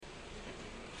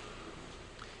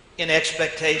In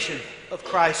expectation of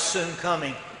Christ's soon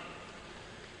coming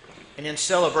and in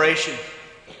celebration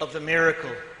of the miracle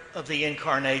of the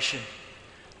Incarnation,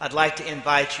 I'd like to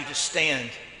invite you to stand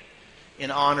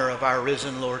in honor of our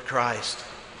risen Lord Christ.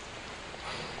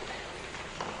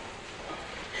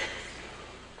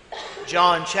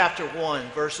 John chapter 1,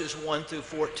 verses 1 through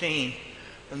 14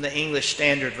 from the English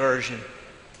Standard Version.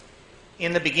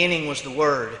 In the beginning was the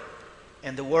Word,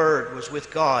 and the Word was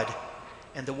with God,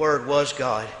 and the Word was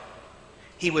God.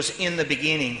 He was in the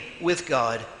beginning with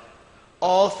God.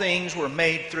 All things were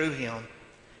made through him,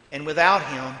 and without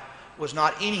him was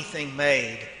not anything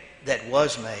made that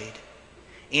was made.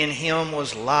 In him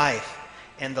was life,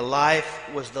 and the life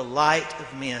was the light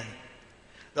of men.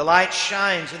 The light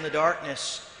shines in the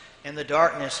darkness, and the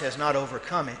darkness has not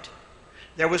overcome it.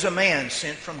 There was a man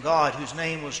sent from God whose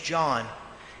name was John.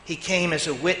 He came as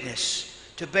a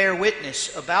witness, to bear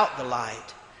witness about the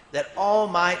light, that all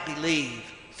might believe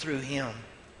through him.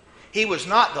 He was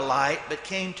not the light, but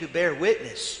came to bear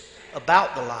witness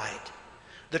about the light.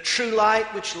 The true light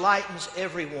which lightens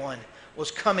everyone was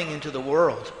coming into the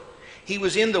world. He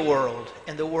was in the world,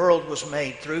 and the world was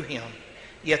made through him,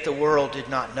 yet the world did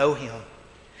not know him.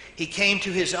 He came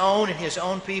to his own, and his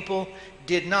own people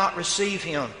did not receive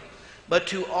him. But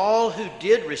to all who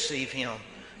did receive him,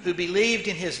 who believed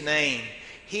in his name,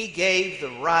 he gave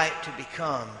the right to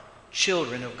become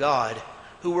children of God,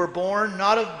 who were born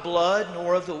not of blood,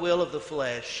 nor of the will of the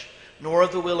flesh, nor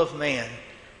of the will of man,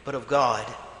 but of God.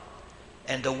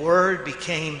 And the Word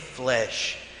became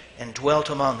flesh and dwelt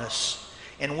among us.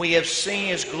 And we have seen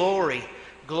his glory,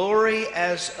 glory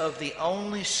as of the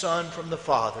only Son from the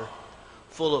Father,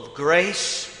 full of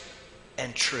grace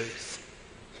and truth.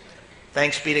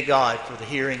 Thanks be to God for the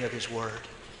hearing of his word.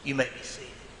 You may be seated.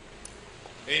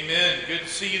 Amen. Good to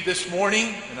see you this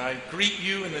morning, and I greet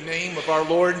you in the name of our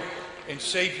Lord and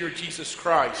Savior Jesus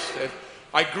Christ. As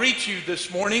I greet you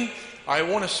this morning, I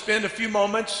want to spend a few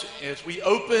moments as we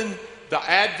open the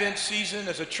Advent season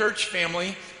as a church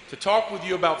family to talk with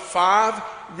you about 5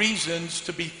 reasons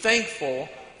to be thankful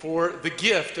for the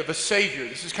gift of a Savior.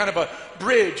 This is kind of a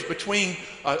bridge between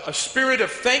a spirit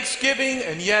of thanksgiving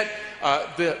and yet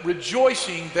the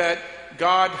rejoicing that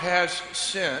God has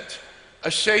sent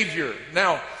a Savior.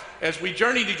 Now, as we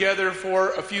journey together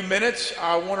for a few minutes,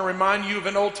 I want to remind you of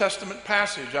an Old Testament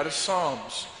passage out of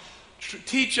Psalms.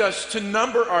 Teach us to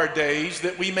number our days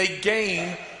that we may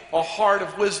gain a heart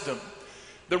of wisdom.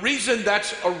 The reason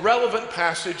that's a relevant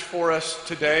passage for us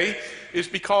today is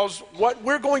because what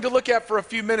we're going to look at for a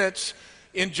few minutes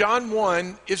in John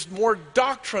 1 is more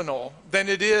doctrinal than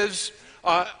it is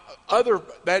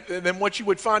than what you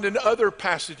would find in other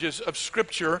passages of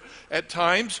Scripture at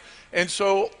times. And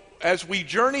so as we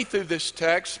journey through this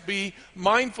text, be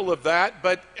mindful of that.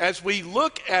 But as we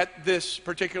look at this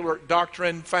particular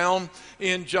doctrine found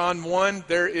in John 1,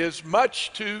 there is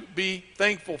much to be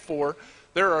thankful for.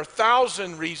 There are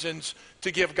 1,000 reasons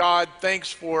to give God thanks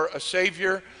for a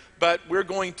Savior, but we're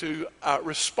going to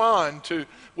respond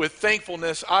with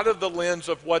thankfulness out of the lens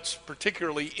of what's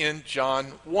particularly in John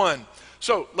 1.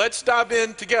 So let's dive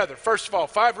in together. First of all,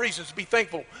 5 reasons to be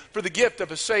thankful for the gift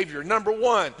of a Savior. Number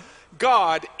 1,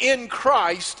 God in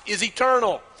Christ is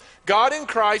eternal. God in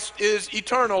Christ is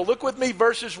eternal. Look with me,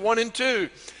 verses 1 and 2.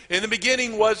 In the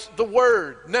beginning was the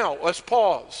Word. Now, let's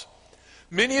pause.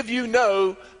 Many of you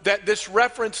know that this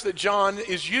reference that John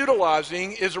is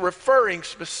utilizing is referring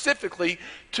specifically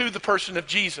to the person of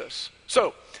Jesus.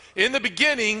 So, in the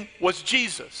beginning was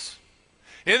Jesus.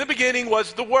 In the beginning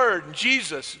was the Word,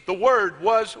 Jesus. The Word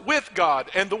was with God,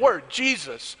 and the Word,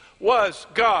 Jesus, was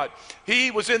God.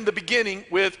 He was in the beginning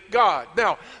with God.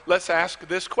 Now, let's ask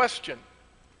this question.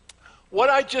 What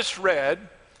I just read,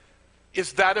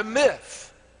 is that a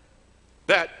myth?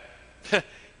 That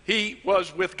he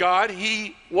was with God,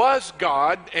 he was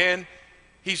God, and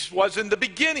he was in the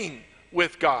beginning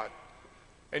with God.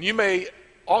 And you may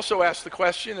also ask the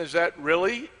question, is that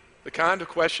really the kind of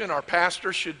question our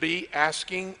pastor should be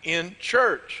asking in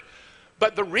church?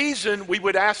 But the reason we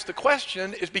would ask the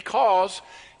question is because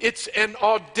it's an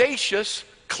audacious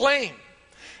claim.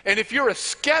 And if you're a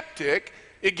skeptic,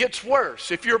 it gets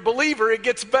worse. If you're a believer, it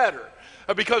gets better.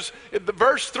 Because the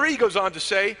verse 3 goes on to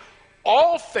say,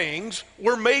 all things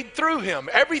were made through him.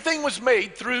 Everything was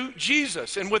made through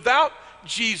Jesus. And without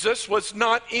Jesus was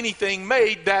not anything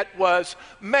made that was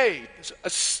made. It's an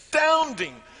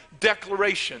astounding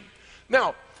declaration.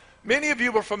 Now, many of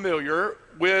you are familiar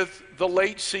with the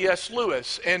late C.S.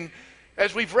 Lewis. And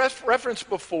as we've referenced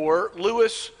before,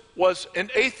 Lewis was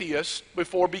an atheist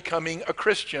before becoming a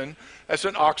Christian as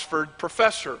an Oxford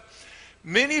professor.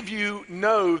 Many of you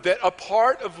know that a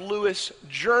part of Lewis'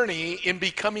 journey in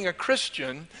becoming a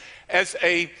Christian as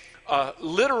a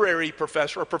literary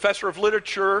professor, a professor of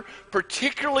literature,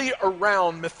 particularly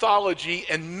around mythology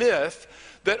and myth,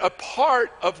 that a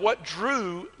part of what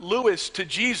drew Lewis to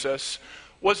Jesus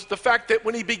was the fact that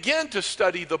when he began to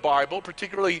study the Bible,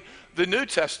 particularly the New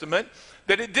Testament,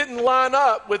 that it didn't line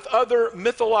up with other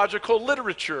mythological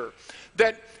literature.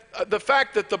 That the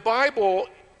fact that the Bible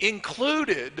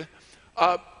included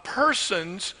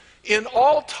persons in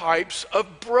all types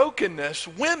of brokenness,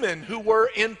 women who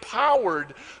were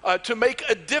empowered to make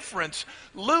a difference.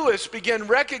 Lewis began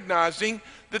recognizing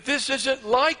that this isn't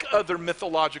like other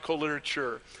mythological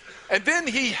literature. And then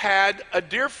he had a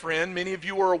dear friend, many of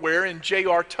you are aware, in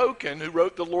J.R. Tolkien, who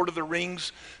wrote the Lord of the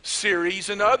Rings series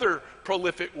and other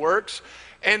prolific works.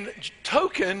 And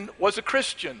Tolkien was a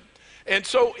Christian. And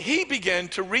so he began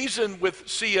to reason with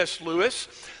C.S. Lewis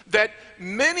that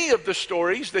many of the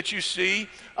stories that you see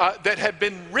that have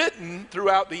been written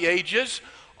throughout the ages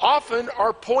often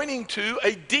are pointing to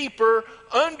a deeper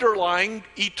underlying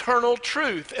eternal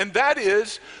truth, and that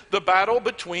is the battle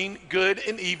between good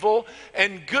and evil,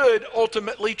 and good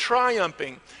ultimately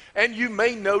triumphing. And you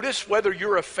may notice, whether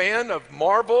you're a fan of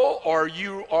Marvel or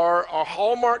you are a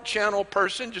Hallmark Channel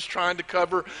person, just trying to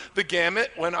cover the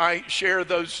gamut when I share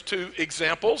those two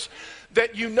examples,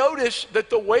 that you notice that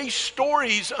the way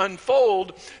stories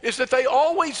unfold is that they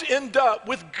always end up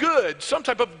with good, some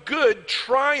type of good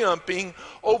triumphing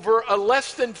over a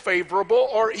less than favorable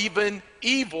or even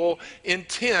evil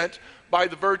intent by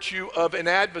the virtue of an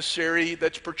adversary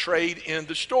that's portrayed in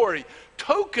the story.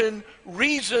 Tolkien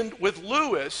reasoned with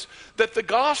Lewis that the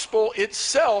gospel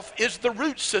itself is the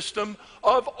root system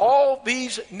of all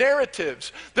these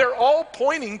narratives. They're all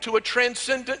pointing to a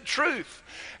transcendent truth.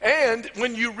 And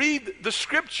when you read the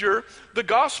scripture, the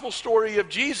gospel story of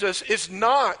Jesus is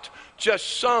not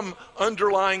just some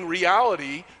underlying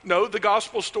reality. No, the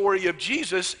gospel story of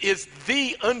Jesus is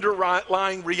the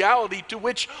underlying reality to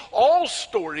which all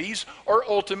stories are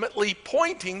ultimately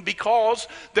pointing, because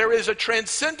there is a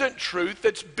transcendent truth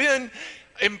that's been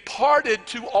imparted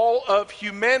to all of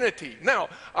humanity. Now,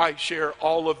 I share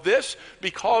all of this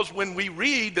because when we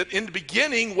read that in the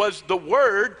beginning was the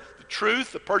Word,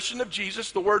 truth, the person of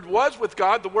Jesus, the Word was with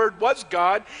God, the Word was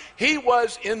God, He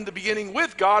was in the beginning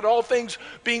with God, all things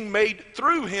being made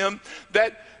through Him,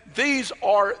 that these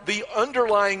are the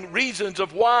underlying reasons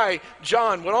of why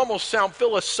John would almost sound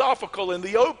philosophical in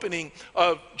the opening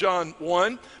of John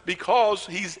 1, because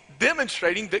he's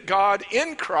demonstrating that God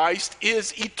in Christ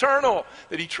is eternal,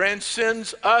 that He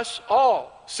transcends us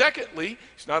all. Secondly,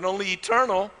 He's not only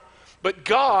eternal, but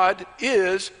God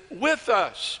is with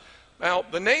us. Now,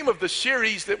 the name of the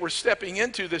series that we're stepping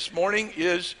into this morning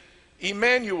is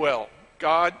Emmanuel.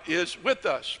 God is with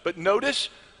us. But notice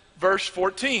verse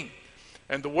 14.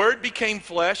 And the Word became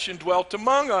flesh and dwelt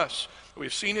among us. We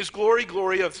have seen His glory,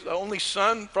 glory of the only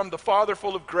Son from the Father,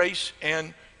 full of grace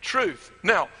and truth.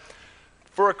 Now,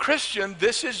 for a Christian,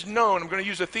 this is known, I'm going to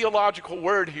use a theological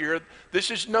word here,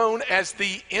 this is known as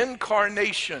the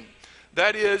incarnation.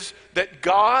 That is, that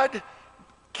God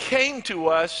came to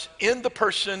us in the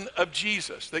person of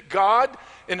Jesus. That God,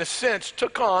 in a sense,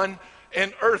 took on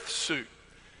an earth suit.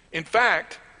 In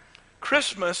fact,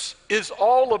 Christmas is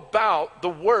all about the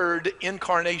word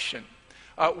incarnation.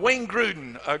 Wayne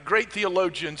Grudem, a great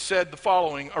theologian, said the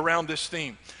following around this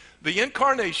theme. The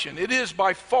incarnation, it is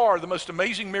by far the most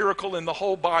amazing miracle in the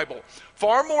whole Bible.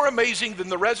 Far more amazing than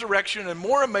the resurrection and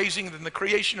more amazing than the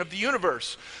creation of the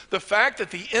universe. The fact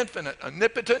that the infinite,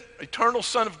 omnipotent, eternal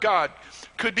Son of God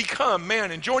could become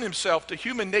man and join Himself to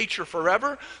human nature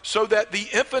forever, so that the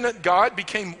infinite God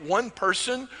became one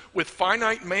person with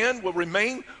finite man, will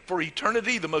remain for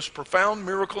eternity the most profound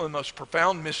miracle and most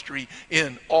profound mystery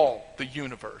in all the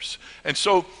universe. And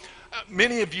so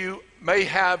many of you may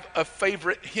have a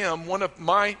favorite hymn. One of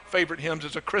my favorite hymns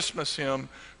is a Christmas hymn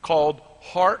called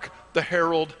Hark the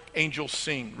Herald Angels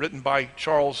Sing, written by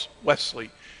Charles Wesley.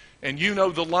 And you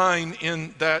know the line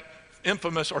in that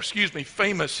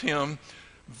famous hymn,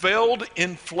 veiled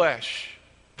in flesh,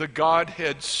 the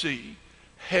Godhead see,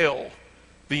 hail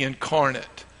the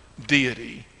incarnate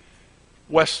deity.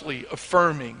 Wesley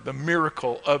affirming the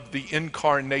miracle of the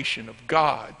incarnation of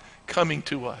God coming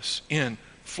to us in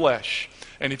flesh.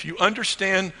 And if you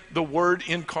understand the word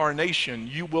incarnation,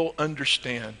 you will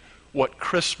understand what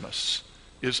Christmas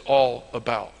is all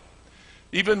about.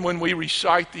 Even when we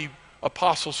recite the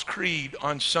Apostles' Creed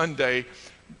on Sunday,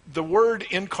 the word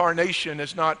incarnation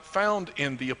is not found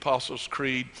in the Apostles'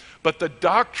 Creed, but the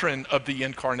doctrine of the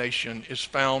incarnation is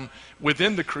found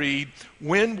within the Creed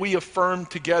when we affirm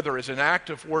together as an act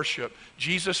of worship,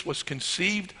 Jesus was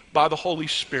conceived by the Holy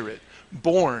Spirit,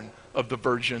 born of the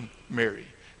Virgin Mary.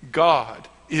 God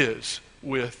is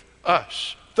with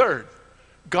us. Third,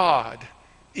 God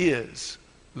is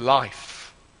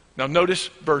life. Now notice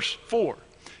verse 4.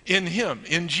 In him,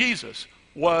 in Jesus,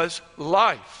 was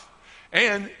life.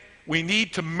 And we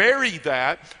need to marry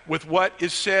that with what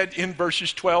is said in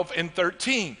verses 12 and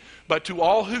 13. But to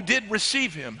all who did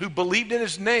receive him, who believed in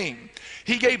his name,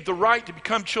 he gave the right to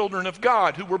become children of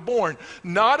God, who were born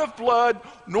not of blood,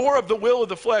 nor of the will of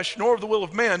the flesh, nor of the will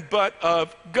of man, but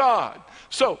of God.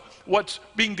 So what's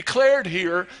being declared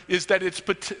here is that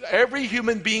every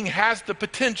human being has the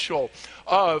potential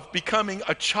of becoming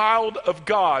a child of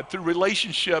God through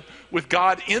relationship with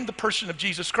God in the person of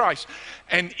Jesus Christ.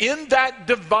 And in that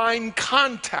divine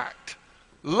contact,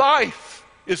 life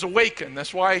is awakened.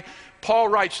 That's why Paul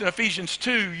writes in Ephesians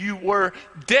 2, you were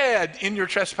dead in your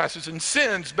trespasses and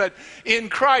sins, but in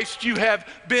Christ you have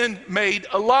been made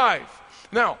alive.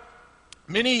 Now,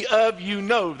 many of you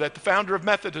know that the founder of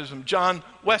Methodism, John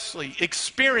Wesley,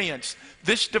 experienced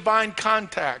this divine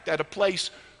contact at a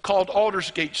place called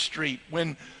Aldersgate Street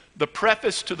when the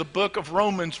preface to the book of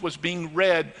Romans was being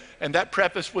read, and that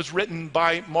preface was written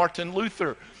by Martin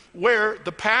Luther, where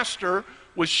the pastor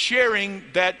was sharing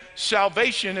that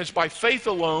salvation is by faith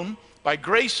alone, by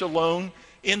grace alone,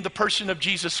 in the person of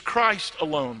Jesus Christ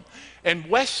alone. And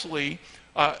Wesley,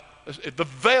 the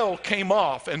veil came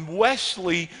off, and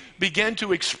Wesley began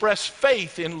to express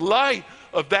faith in light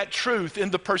of that truth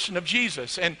in the person of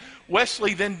Jesus. And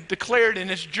Wesley then declared in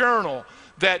his journal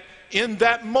that in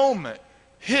that moment,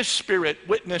 his spirit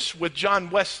witnessed with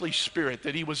John Wesley's spirit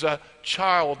that he was a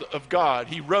child of God.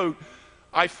 He wrote,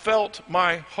 I felt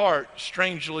my heart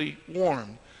strangely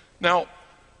warmed. Now,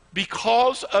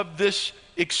 because of this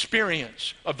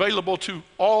experience available to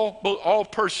all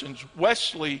persons,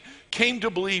 Wesley came to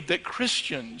believe that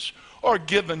Christians are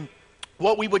given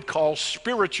what we would call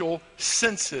spiritual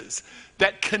senses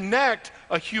that connect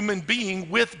a human being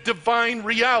with divine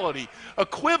reality,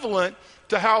 equivalent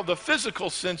to how the physical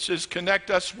senses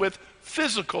connect us with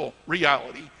physical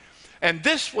reality. And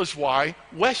this was why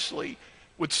Wesley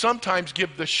would sometimes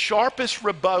give the sharpest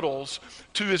rebuttals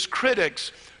to his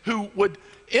critics who would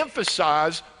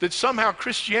emphasize that somehow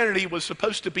Christianity was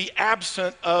supposed to be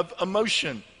absent of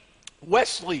emotion.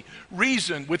 Wesley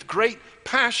reasoned with great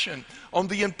passion on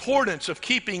the importance of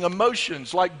keeping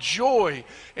emotions like joy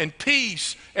and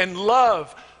peace and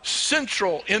love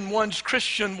central in one's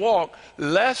Christian walk,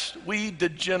 lest we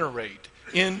degenerate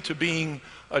into being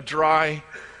a dry,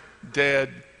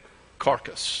 dead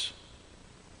carcass.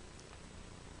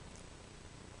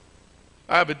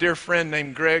 I have a dear friend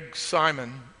named Greg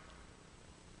Simon.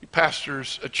 He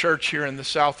pastors a church here in the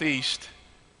southeast.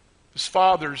 His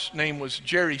father's name was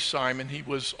Jerry Simon. He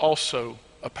was also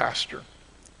a pastor.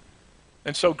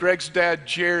 And so Greg's dad,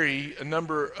 Jerry, a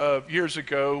number of years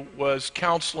ago, was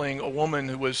counseling a woman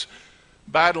who was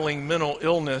battling mental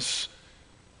illness.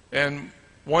 And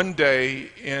one day,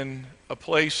 in a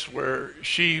place where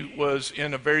she was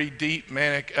in a very deep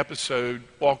manic episode,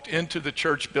 walked into the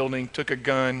church building, took a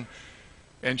gun,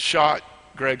 and shot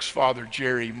Greg's father,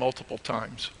 Jerry, multiple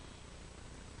times.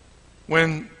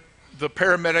 When the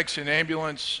paramedics and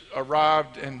ambulance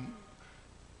arrived and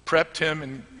prepped him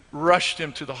and rushed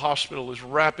him to the hospital as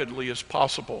rapidly as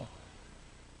possible,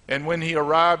 and when he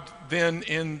arrived then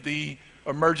in the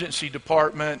emergency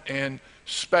department and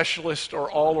specialists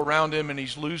are all around him and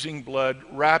he's losing blood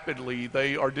rapidly,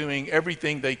 they are doing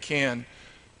everything they can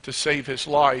to save his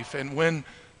life. And when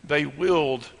they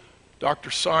wheeled Dr.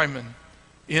 Simon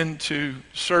into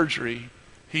surgery,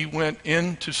 he went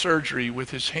into surgery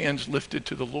with his hands lifted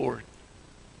to the Lord,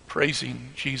 praising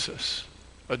Jesus,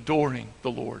 adoring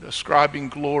the Lord, ascribing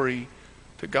glory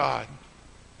to God.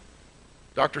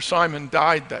 Dr. Simon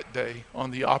died that day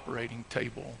on the operating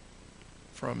table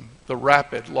from the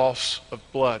rapid loss of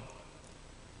blood.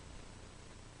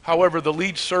 However, the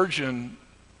lead surgeon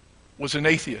was an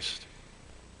atheist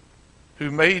who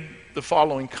made the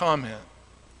following comment: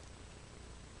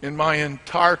 in my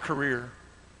entire career,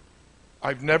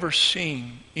 I've never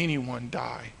seen anyone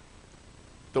die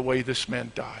the way this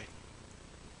man died.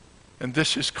 And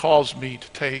this has caused me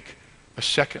to take a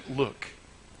second look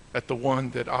at the one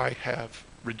that I have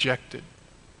rejected.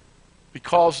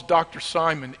 Because Dr.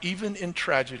 Simon, even in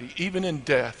tragedy, even in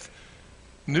death,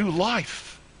 knew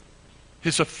life.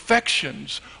 His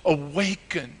affections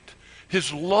awakened.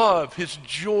 his love, his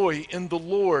joy in the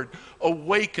Lord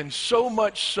awakened, so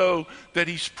much so that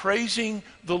he's praising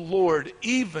the Lord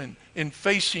even in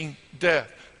facing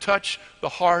death. Touch the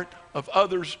heart of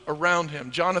others around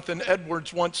him. Jonathan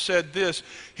Edwards once said this: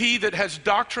 "He that has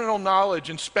doctrinal knowledge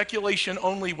and speculation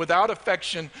only without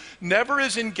affection never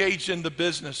is engaged in the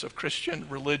business of Christian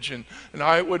religion." And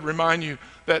I would remind you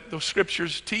that the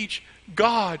scriptures teach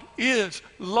God is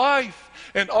life,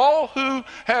 and all who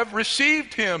have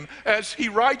received him, as he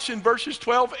writes in verses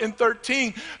 12 and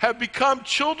 13, have become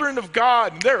children of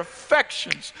God, and their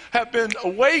affections have been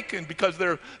awakened because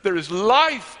there is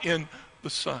life in the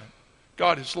Son.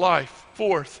 God is life.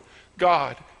 Fourth,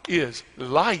 God is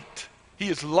light. He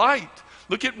is light.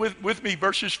 Look at with me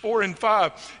verses 4 and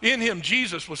 5. In him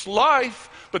Jesus was life,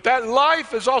 but that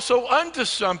life is also unto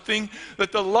something,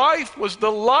 that the life was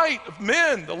the light of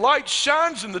men. The light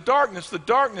shines in the darkness. The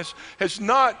darkness has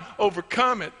not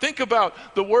overcome it. Think about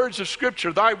the words of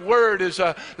Scripture. Thy word is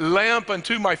a lamp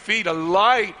unto my feet, a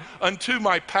light unto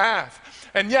my path.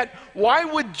 And yet, why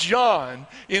would John,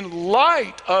 in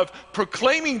light of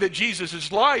proclaiming that Jesus is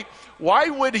light, why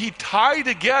would he tie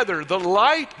together the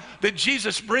light that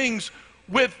Jesus brings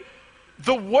with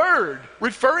the Word,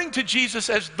 referring to Jesus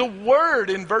as the Word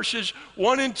in verses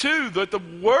 1 and 2, that the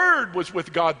Word was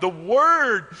with God, the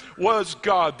Word was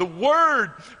God, the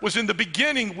Word was in the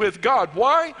beginning with God.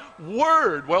 Why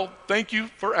Word? Well, thank you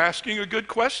for asking a good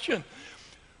question.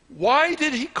 Why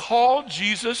did he call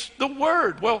Jesus the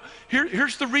Word? Well,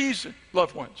 here's the reason,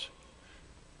 loved ones.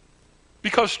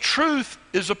 Because truth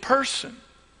is a person,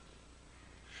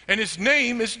 and his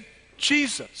name is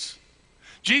Jesus.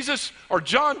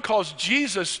 John calls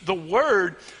Jesus the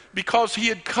Word because he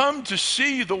had come to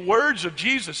see the words of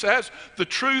Jesus as the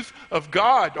truth of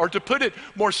God. Or to put it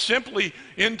more simply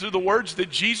into the words that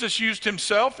Jesus used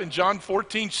himself in John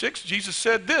 14:6, Jesus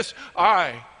said this: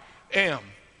 "I am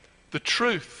the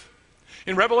truth."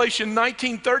 In Revelation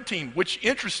 19:13, which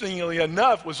interestingly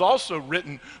enough was also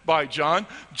written by John,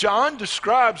 John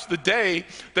describes the day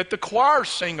that the choir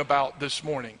sang about this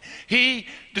morning. He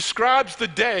describes the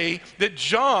day that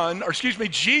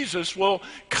Jesus will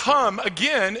come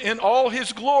again in all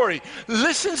his glory.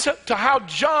 Listen to how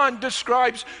John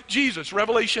describes Jesus.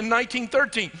 Revelation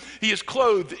 19:13, he is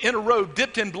clothed in a robe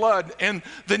dipped in blood, and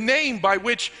the name by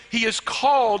which he is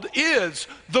called is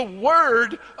the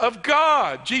Word of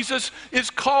God. Jesus is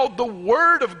called the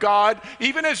Word of God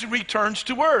even as he returns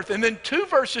to earth. And then 2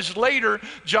 verses later,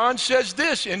 John says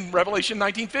this in Revelation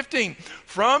 19:15,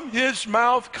 "From his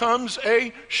mouth comes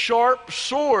a sharp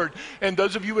sword." And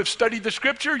those of you who have studied the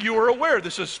Scripture, you are aware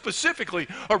this is specifically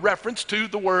a reference to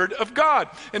the Word of God.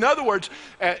 In other words,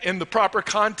 in the proper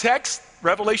context,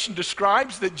 Revelation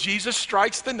describes that Jesus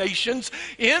strikes the nations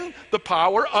in the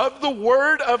power of the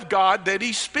Word of God that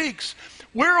he speaks.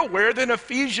 We're aware that in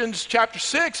Ephesians chapter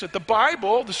 6, that the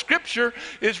Bible, the Scripture,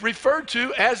 is referred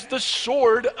to as the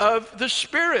sword of the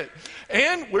Spirit.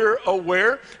 And we're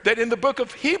aware that in the book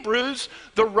of Hebrews,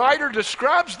 the writer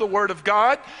describes the Word of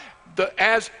God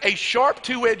as a sharp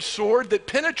two-edged sword that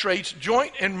penetrates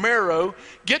joint and marrow,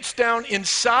 gets down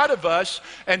inside of us,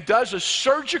 and does a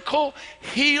surgical,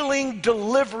 healing,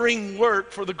 delivering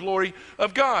work for the glory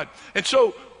of God. And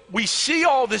so we see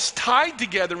all this tied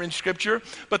together in Scripture,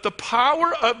 but the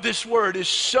power of this word is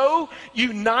so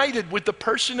united with the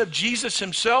person of Jesus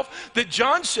himself that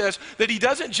John says that he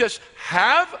doesn't just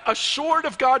have a sword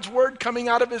of God's word coming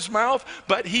out of his mouth,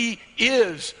 but he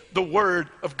is the Word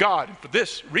of God. And for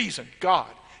this reason, God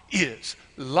is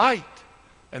light.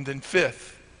 And then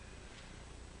fifth,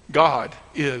 God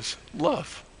is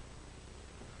love.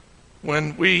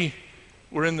 When we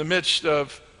were in the midst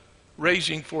of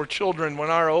raising 4 children, when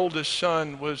our oldest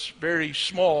son was very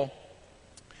small,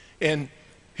 and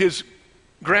his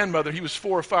grandmother, he was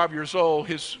 4 or 5 years old,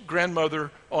 his grandmother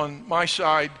on my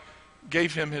side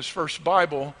gave him his first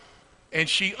Bible, and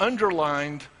she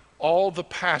underlined all the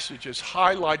passages,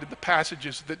 highlighted the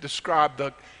passages that describe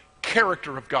the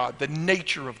character of God, the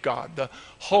nature of God, the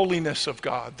holiness of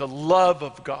God, the love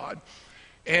of God.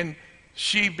 And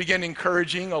she began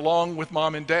encouraging, along with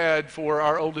mom and dad, for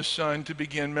our oldest son to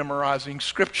begin memorizing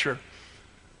Scripture.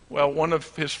 Well, one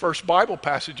of his first Bible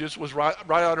passages was right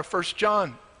out of 1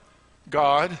 John.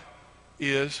 God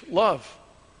is love.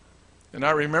 And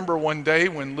I remember one day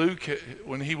when Luke,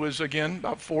 when he was again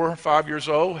about 4 or 5 years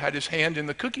old, had his hand in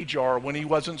the cookie jar when he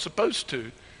wasn't supposed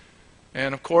to.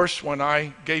 And of course, when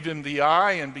I gave him the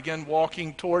eye and began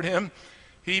walking toward him,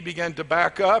 he began to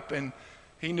back up, and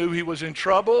he knew he was in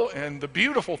trouble. And the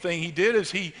beautiful thing he did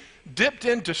is he dipped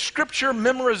into Scripture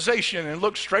memorization and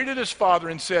looked straight at his father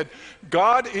and said,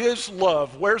 "God is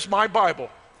love. Where's my Bible?"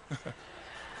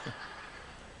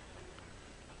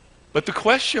 But the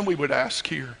question we would ask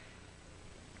here,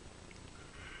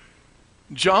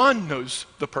 John knows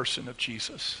the person of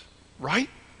Jesus, right?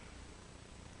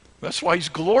 That's why he's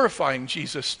glorifying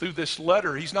Jesus through this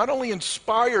letter. He's not only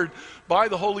inspired by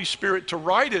the Holy Spirit to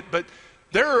write it, but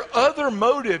there are other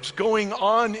motives going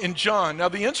on in John. Now,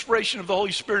 the inspiration of the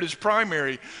Holy Spirit is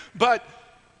primary, but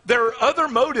there are other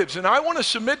motives. And I want to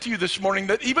submit to you this morning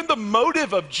that even the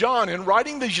motive of John in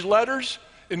writing these letters,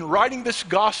 in writing this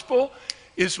gospel,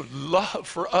 is love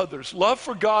for others, love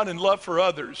for God and love for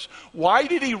others. Why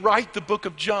did he write the book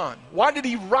of John? Why did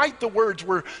he write the words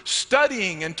we're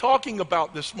studying and talking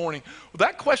about this morning? Well,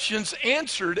 that question's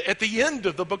answered at the end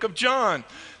of the book of John.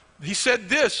 He said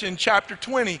this in chapter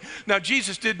 20. Now,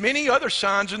 Jesus did many other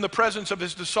signs in the presence of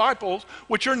his disciples,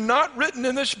 which are not written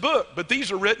in this book, but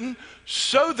these are written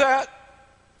so that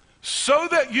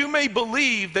you may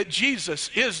believe that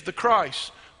Jesus is the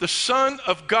Christ, the Son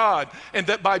of God, and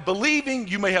that by believing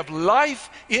you may have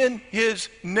life in his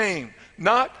name.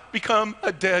 Not become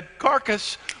a dead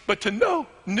carcass, but to know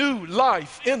new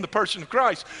life in the person of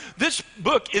Christ. This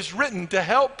book is written to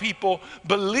help people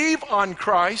believe on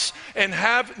Christ and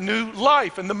have new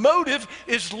life. And the motive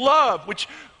is love, which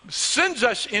sends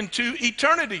us into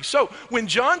eternity. So when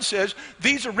John says,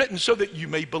 these are written so that you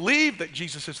may believe that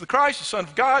Jesus is the Christ, the Son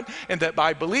of God, and that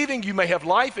by believing you may have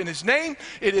life in his name,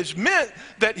 it is meant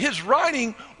that his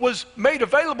writing was made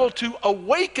available to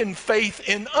awaken faith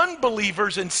in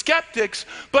unbelievers and skeptics,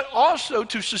 but also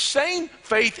to sustain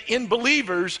faith in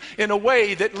believers in a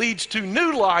way that leads to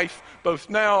new life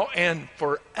both now and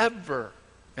forever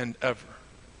and ever.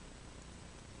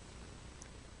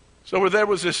 So there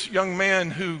was this young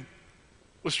man who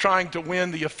was trying to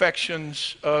win the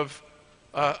affections of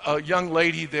a young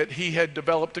lady that he had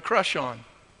developed a crush on.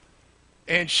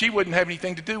 And she wouldn't have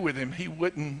anything to do with him.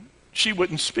 She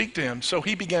wouldn't speak to him. So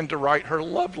he began to write her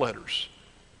love letters.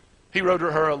 He wrote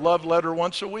her a love letter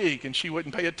once a week, and she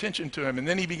wouldn't pay attention to him. And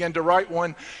then he began to write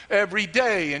one every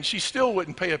day, and she still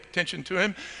wouldn't pay attention to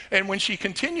him. And when she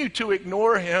continued to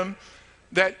ignore him,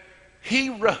 that he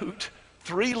wrote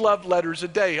 3 love letters a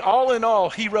day. All in all,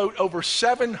 he wrote over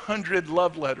 700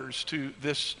 love letters to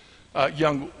this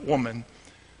young woman.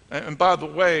 And by the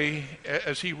way,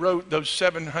 as he wrote those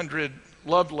 700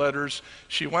 love letters,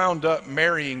 she wound up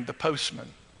marrying the postman.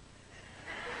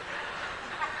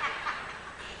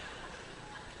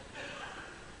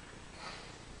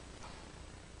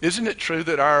 Isn't it true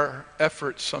that our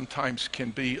efforts sometimes can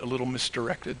be a little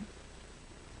misdirected?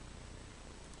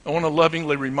 I want to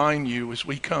lovingly remind you as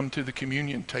we come to the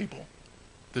communion table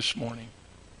this morning,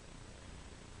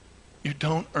 you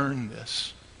don't earn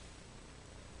this.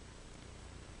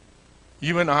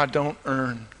 You and I don't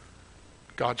earn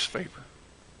God's favor.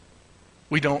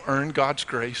 We don't earn God's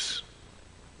grace.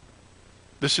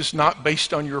 This is not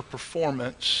based on your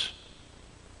performance.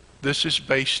 This is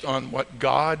based on what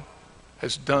God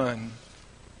has done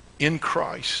in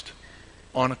Christ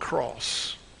on a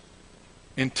cross,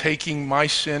 in taking my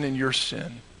sin and your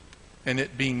sin and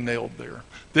it being nailed there.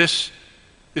 This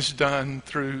is done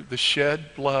through the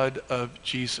shed blood of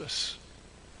Jesus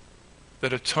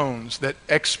that atones, that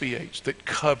expiates, that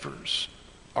covers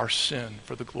our sin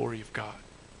for the glory of God.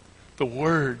 The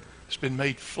Word has been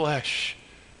made flesh,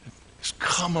 has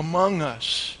come among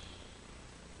us.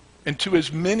 And to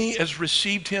as many as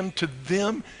received him, to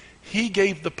them he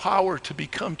gave the power to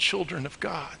become children of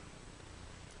God.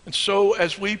 And so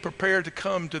as we prepare to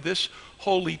come to this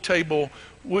holy table,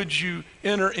 would you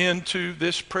enter into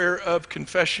this prayer of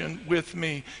confession with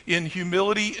me? In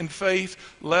humility and faith,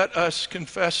 let us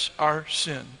confess our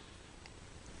sin.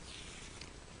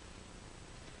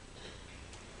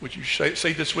 Would you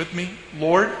say this with me?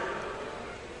 Lord,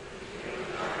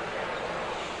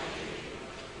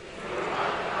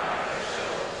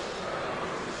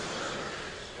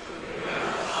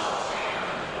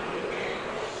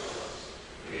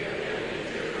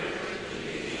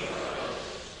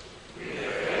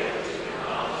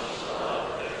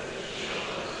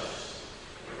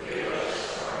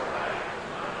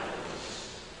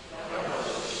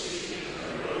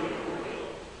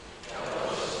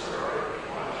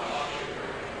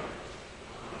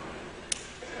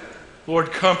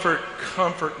 Lord,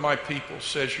 comfort my people,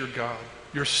 says your God.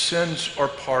 Your sins are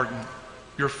pardoned.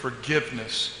 Your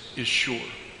forgiveness is sure.